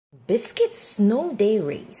Biscuit Snow Day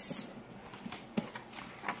Race.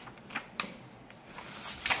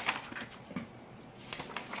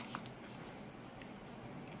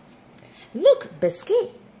 Look,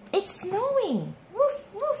 Biscuit, it's snowing. Woof,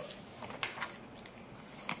 woof.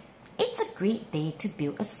 It's a great day to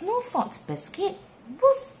build a snow fort, Biscuit.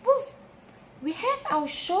 Woof, woof. We have our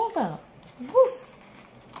shovel. Woof.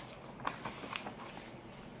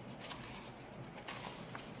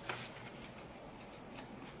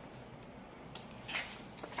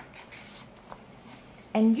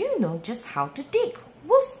 And you know just how to dig.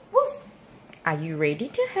 Woof, woof. Are you ready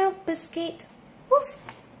to help, Biscuit? Woof.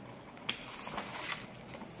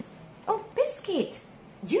 Oh, Biscuit,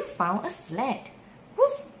 you found a sled.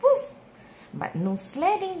 Woof, woof. But no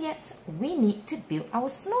sledding yet. We need to build our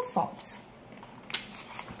snow fort.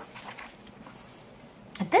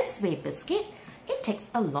 This way, Biscuit, it takes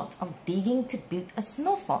a lot of digging to build a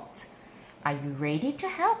snow fort. Are you ready to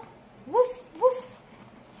help? Woof, woof.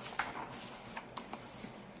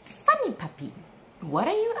 Funny puppy, what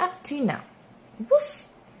are you up to now? Woof!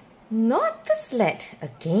 Not the sled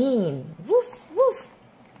again. Woof, woof.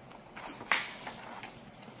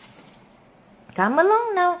 Come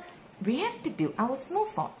along now. We have to build our snow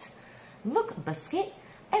fort. Look, Biscuit,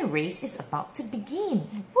 a race is about to begin.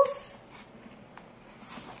 Woof!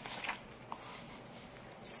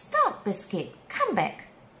 Stop, Biscuit. Come back.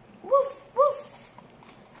 Woof, woof.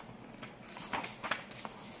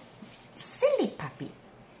 Silly puppy.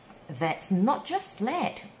 That's not your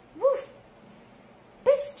sled. Woof.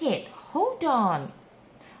 Biscuit, hold on.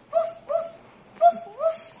 Woof, woof, woof,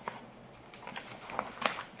 woof.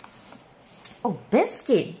 Oh,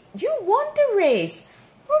 Biscuit, you won the race.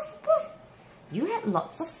 Woof, woof. You had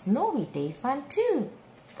lots of snowy day fun too.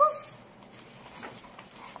 Woof.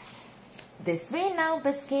 This way now,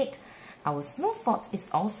 Biscuit. Our snow fort is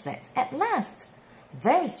all set at last.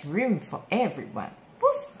 There is room for everyone.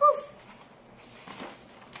 Woof, woof.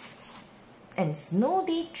 And snow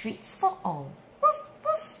day treats for all.